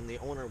balance, and the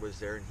owner was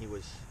there, and he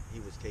was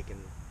taking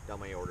down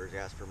my orders,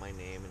 asked for my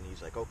name, and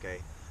he's like, okay.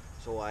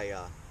 So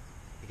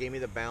he gave me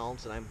the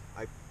balance, and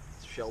I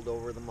shelled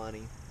over the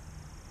money,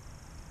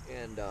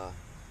 and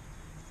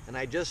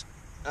I just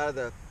out of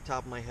the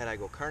top of my head I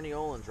go,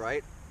 Carniolans,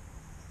 right?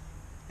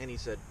 And he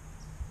said,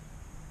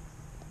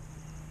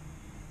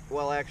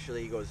 well,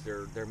 actually, he goes,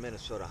 they're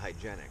Minnesota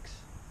Hygienics.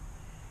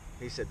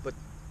 He said, but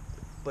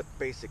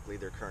basically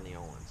they're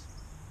Carniolans.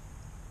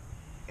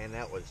 And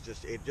that was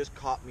it just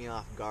caught me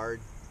off guard,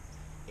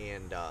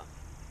 and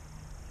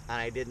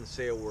I didn't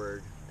say a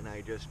word, and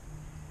I just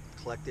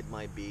collected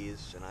my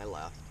bees and I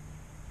left.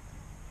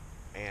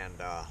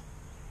 And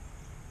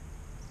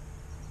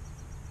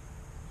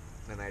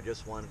I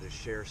just wanted to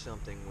share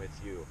something with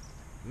you.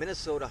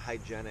 Minnesota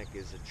Hygienic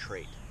is a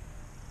trait.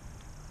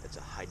 It's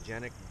a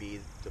hygienic bee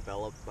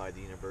developed by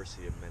the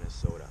University of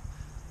Minnesota.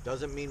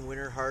 Doesn't mean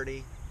winter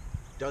hardy,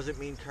 doesn't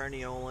mean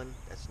Carniolan.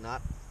 That's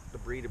not the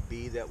breed of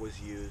bee that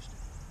was used.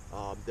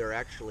 They're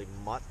actually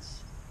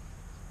mutts,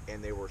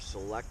 and they were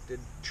selected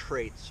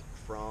traits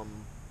from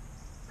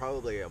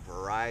probably a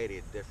variety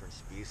of different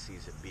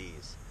species of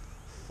bees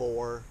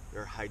for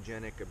their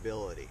hygienic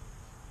ability.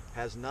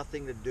 Has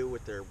nothing to do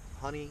with their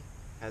honey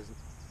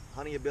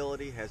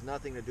ability, has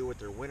nothing to do with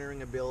their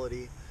wintering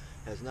ability,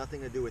 has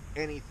nothing to do with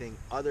anything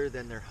other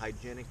than their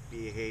hygienic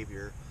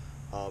behavior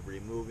of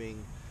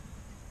removing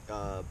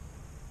uh,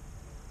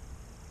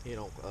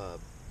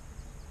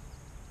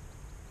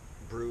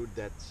 brood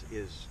that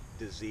is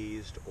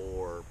diseased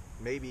or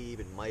maybe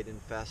even mite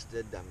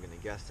infested. I'm going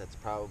to guess that's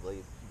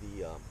probably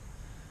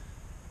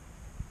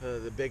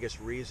the biggest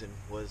reason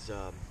was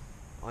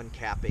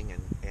uncapping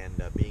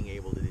and being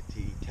able to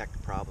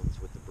detect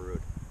problems with the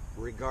brood.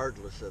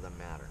 Regardless of the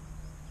matter,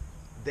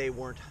 they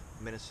weren't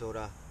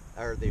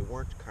they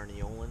weren't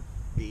Carniolan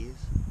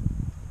bees,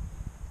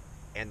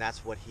 and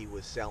that's what he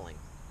was selling.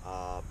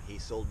 He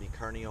sold me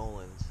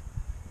Carniolans,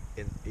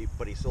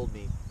 but he sold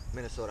me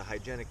Minnesota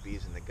Hygienic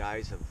bees in the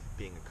guise of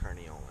being a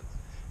Carniolan,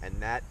 and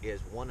that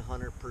is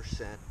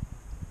 100%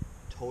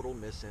 total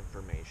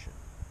misinformation.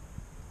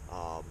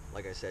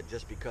 Like I said,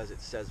 just because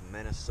it says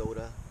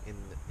Minnesota in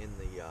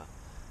the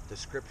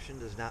description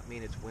does not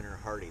mean it's winter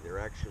hardy. They're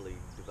actually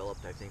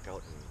developed, I think,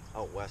 out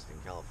west in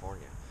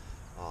California.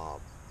 Uh,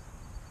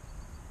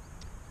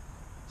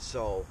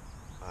 so,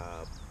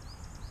 uh,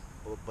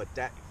 but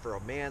that for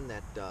a man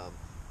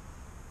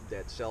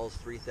that sells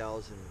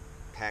 3,000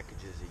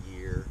 packages a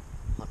year,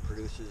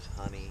 produces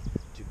honey,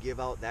 to give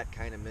out that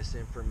kind of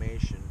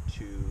misinformation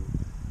to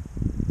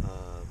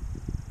uh,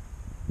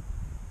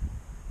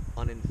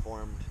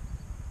 uninformed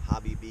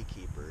hobby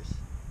beekeepers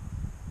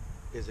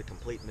is a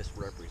complete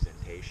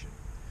misrepresentation.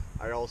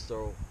 I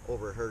also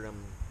overheard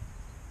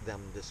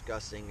them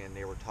discussing, and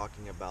they were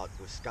talking about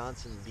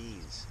Wisconsin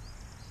bees.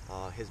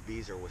 His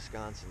bees are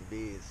Wisconsin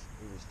bees.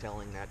 He was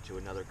telling that to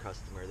another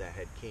customer that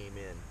had came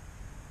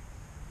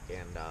in,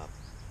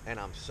 and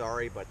I'm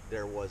sorry, but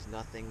there was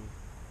nothing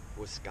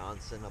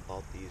Wisconsin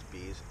about these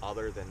bees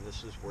other than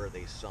this is where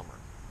they summer.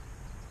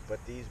 But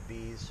these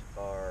bees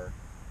are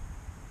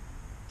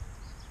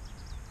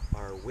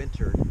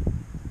wintered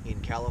in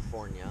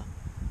California.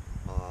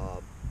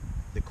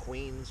 The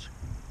queens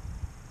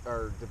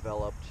are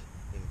developed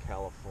in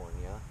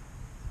California,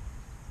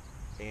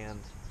 and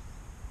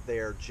they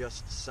are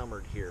just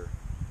summered here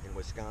in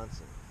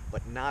Wisconsin.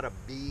 But not a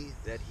bee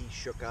that he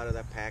shook out of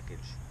that package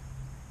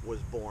was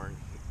born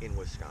in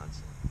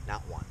Wisconsin.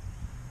 Not one.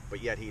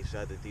 But yet he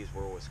said that these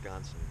were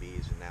Wisconsin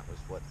bees, and that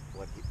was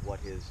what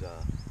his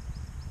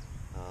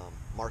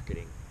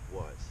marketing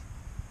was.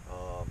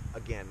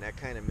 Again, that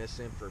kind of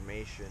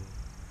misinformation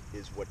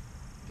is what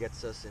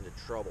gets us into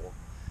trouble,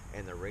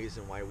 and the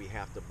reason why we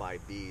have to buy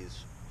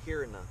bees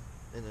here in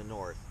the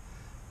north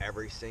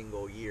every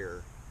single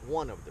year.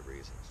 One of the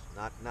reasons,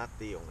 not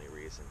the only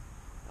reason,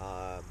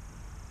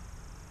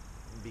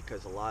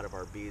 because a lot of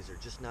our bees are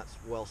just not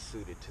well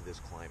suited to this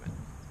climate.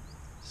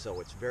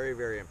 So it's very,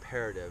 very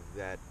imperative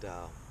that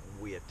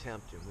we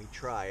attempt and we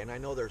try. And I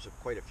know there's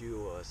quite a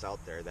few of us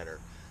out there that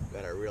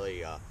are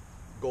really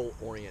goal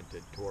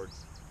oriented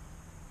towards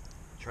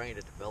trying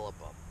to develop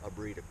a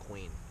breed of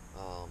queen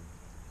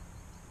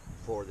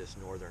for this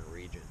northern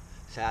region.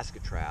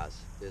 Saskatraz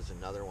is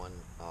another one.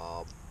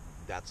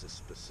 That's a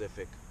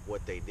specific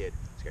what they did.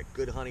 It's got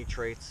good honey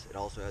traits. It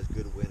also has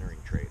good wintering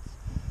traits,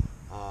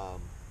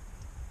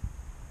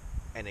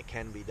 and it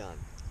can be done.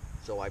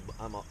 So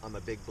I'm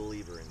a big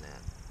believer in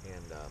that,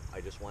 and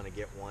I just want to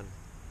get one.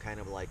 Kind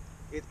of like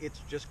it's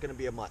just going to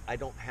be a mutt. I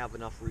don't have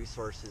enough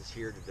resources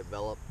here to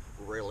develop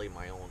really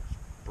my own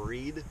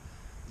breed,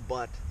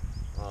 but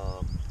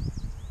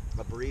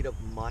a breed of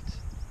mutt,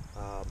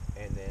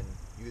 and then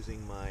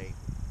using my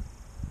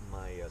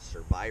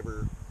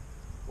survivor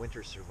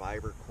winter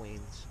survivor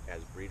queens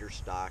as breeder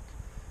stock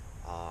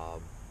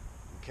um,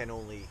 can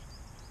only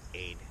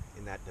aid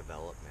in that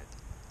development.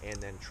 And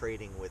then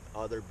trading with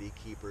other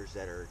beekeepers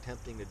that are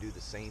attempting to do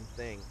the same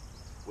thing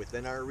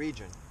within our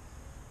region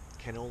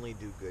can only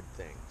do good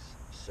things.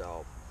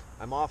 So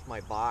I'm off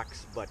my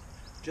box, but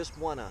just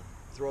want to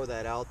throw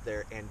that out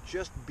there and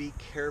just be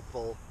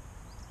careful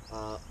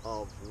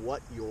of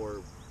what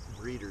your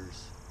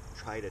breeders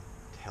try to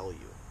tell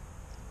you.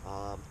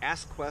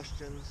 Ask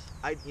questions.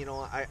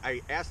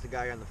 I asked the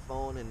guy on the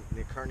phone, and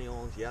the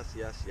Carniolan's, yes,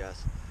 yes,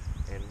 yes.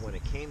 And when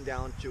it came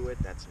down to it,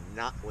 that's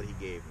not what he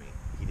gave me.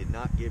 He did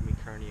not give me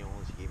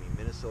Carniolan's. He gave me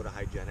Minnesota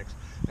Hygienics,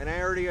 and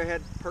I already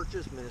had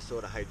purchased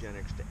Minnesota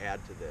Hygienics to add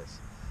to this.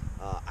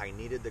 I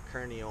needed the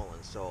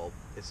Carniolan, so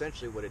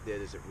essentially what it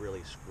did is it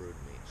really screwed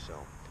me. So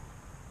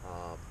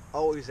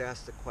always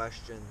ask the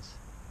questions.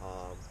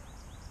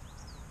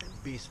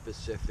 Be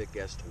specific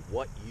as to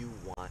what you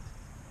want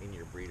in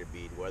your breed of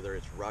bead, whether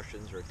it's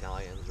Russians or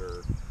Italians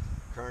or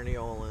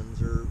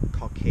Carniolans or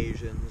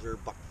Caucasians or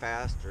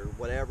Buckfast or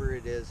whatever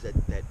it is that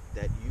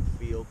you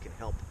feel can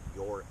help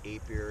your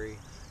apiary,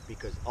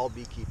 because all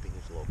beekeeping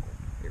is local.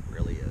 It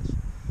really is.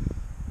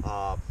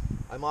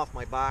 I'm off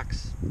my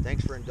box.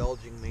 Thanks for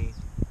indulging me.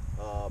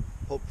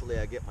 Hopefully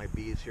I get my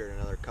bees here in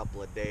another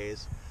couple of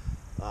days.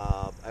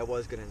 I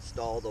was going to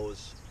install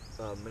those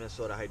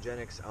Minnesota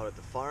Hygienics out at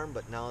the farm,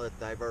 but now that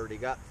I've already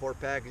got 4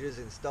 packages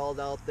installed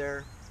out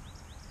there,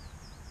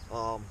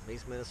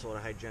 these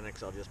Minnesota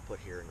Hygienics I'll just put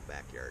here in the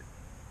backyard,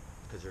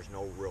 because there's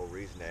no real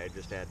reason to add.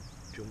 Just add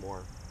 2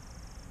 more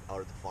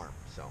out at the farm.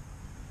 So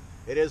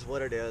it is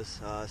what it is.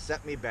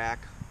 Set me back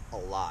a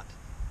lot.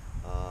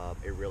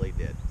 It really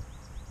did.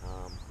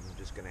 I'm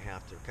just going to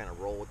have to kind of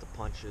roll with the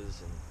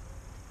punches,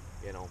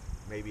 and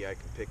maybe I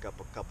can pick up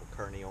a couple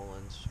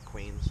Carniolans,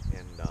 queens,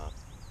 and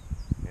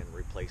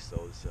replace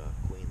those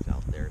queens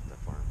out there at the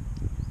farm.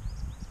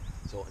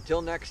 So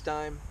until next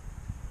time,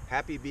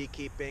 happy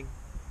beekeeping.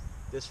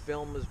 This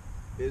film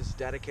is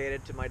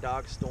dedicated to my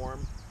dog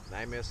Storm.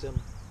 I miss him.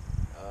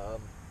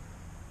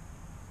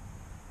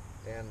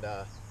 And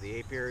the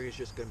apiary is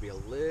just going to be a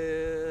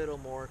little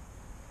more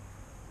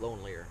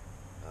lonelier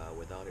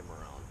without him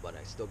around. But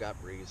I still got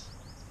Breeze,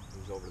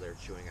 who's over there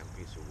chewing on a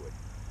piece of wood.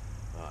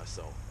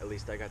 So at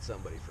least I got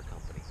somebody for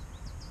company.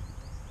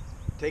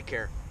 Take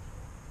care.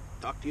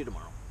 Talk to you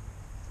tomorrow.